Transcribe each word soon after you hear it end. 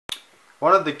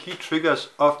One of the key triggers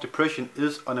of depression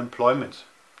is unemployment.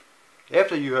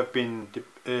 After you have been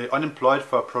unemployed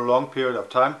for a prolonged period of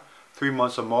time, 3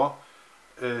 months or more,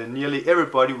 nearly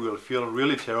everybody will feel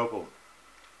really terrible.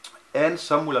 And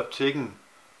some will have taken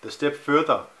the step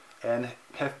further and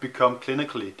have become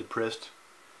clinically depressed.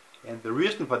 And the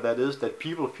reason for that is that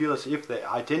people feel as if their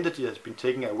identity has been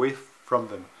taken away from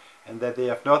them and that they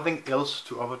have nothing else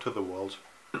to offer to the world.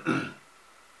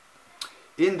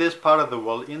 In this part of the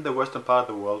world, in the western part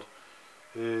of the world,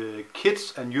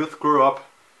 kids and youth grow up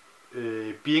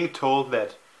being told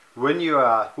that when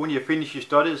you finish your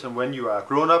studies and when you are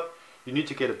grown up, you need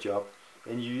to get a job.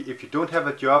 And if you don't have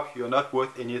a job, you're not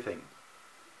worth anything.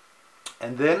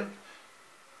 And then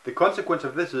the consequence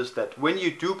of this is that when you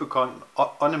do become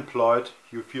unemployed,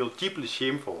 you feel deeply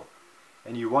shameful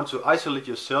and you want to isolate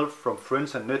yourself from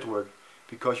friends and network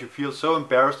because you feel so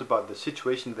embarrassed about the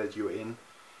situation that you're in,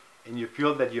 and you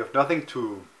feel that you have nothing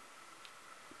to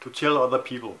tell other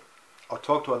people or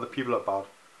talk to other people about.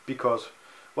 Because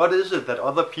what is it that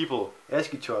other people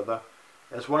ask each other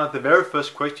as one of the very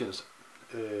first questions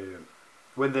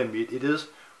when they meet? It is,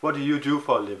 what do you do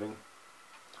for a living?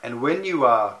 And when you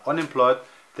are unemployed,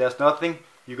 there's nothing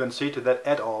you can say to that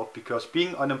at all, because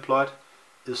being unemployed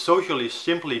is socially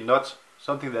simply not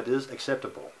something that is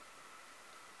acceptable.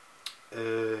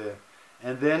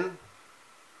 And then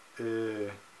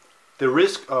the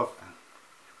risk of,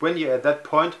 when you're at that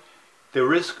point, the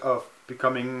risk of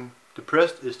becoming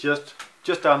depressed is just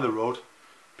down the road,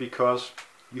 because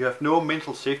you have no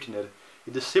mental safety net.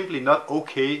 It is simply not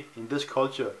okay in this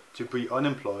culture to be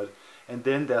unemployed, and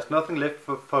then there's nothing left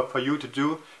for you to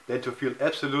do than to feel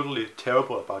absolutely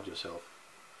terrible about yourself.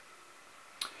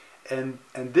 And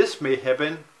this may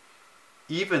happen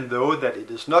even though that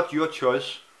it is not your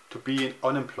choice to be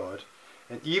unemployed,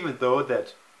 and even though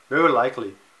that very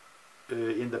likely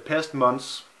in the past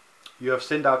months you have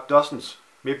sent out dozens,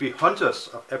 maybe hundreds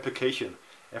of applications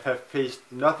and have faced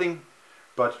nothing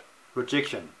but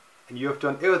rejection, and you have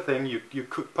done everything you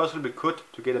could possibly could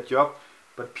to get a job,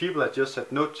 but people have just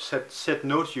said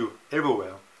no to you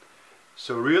everywhere.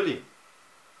 So really,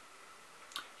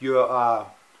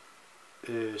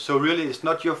 it's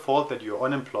not your fault that you're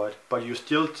unemployed, but you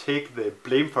still take the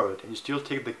blame for it and you still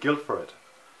take the guilt for it,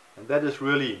 and that's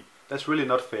really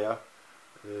not fair,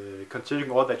 considering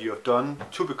all that you have done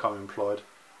to become employed.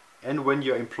 And when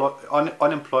you're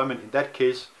unemployment, in that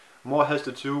case, more has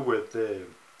to do with the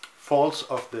faults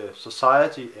of the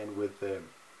society and with the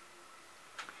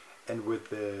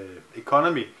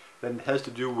economy than it has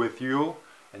to do with you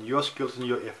and your skills and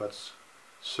your efforts.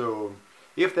 So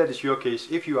if that is your case,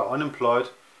 if you are unemployed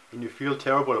and you feel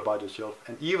terrible about yourself,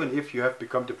 and even if you have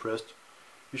become depressed,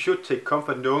 you should take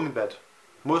comfort knowing that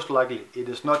most likely it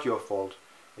is not your fault,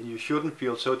 and you shouldn't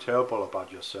feel so terrible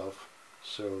about yourself.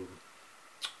 So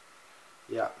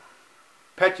yeah,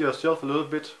 pat yourself a little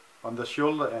bit on the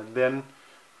shoulder and then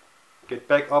get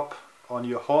back up on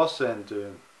your horse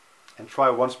and try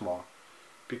once more,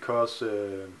 because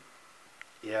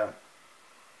yeah,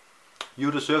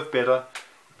 you deserve better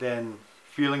than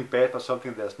feeling bad for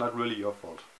something that's not really your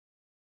fault.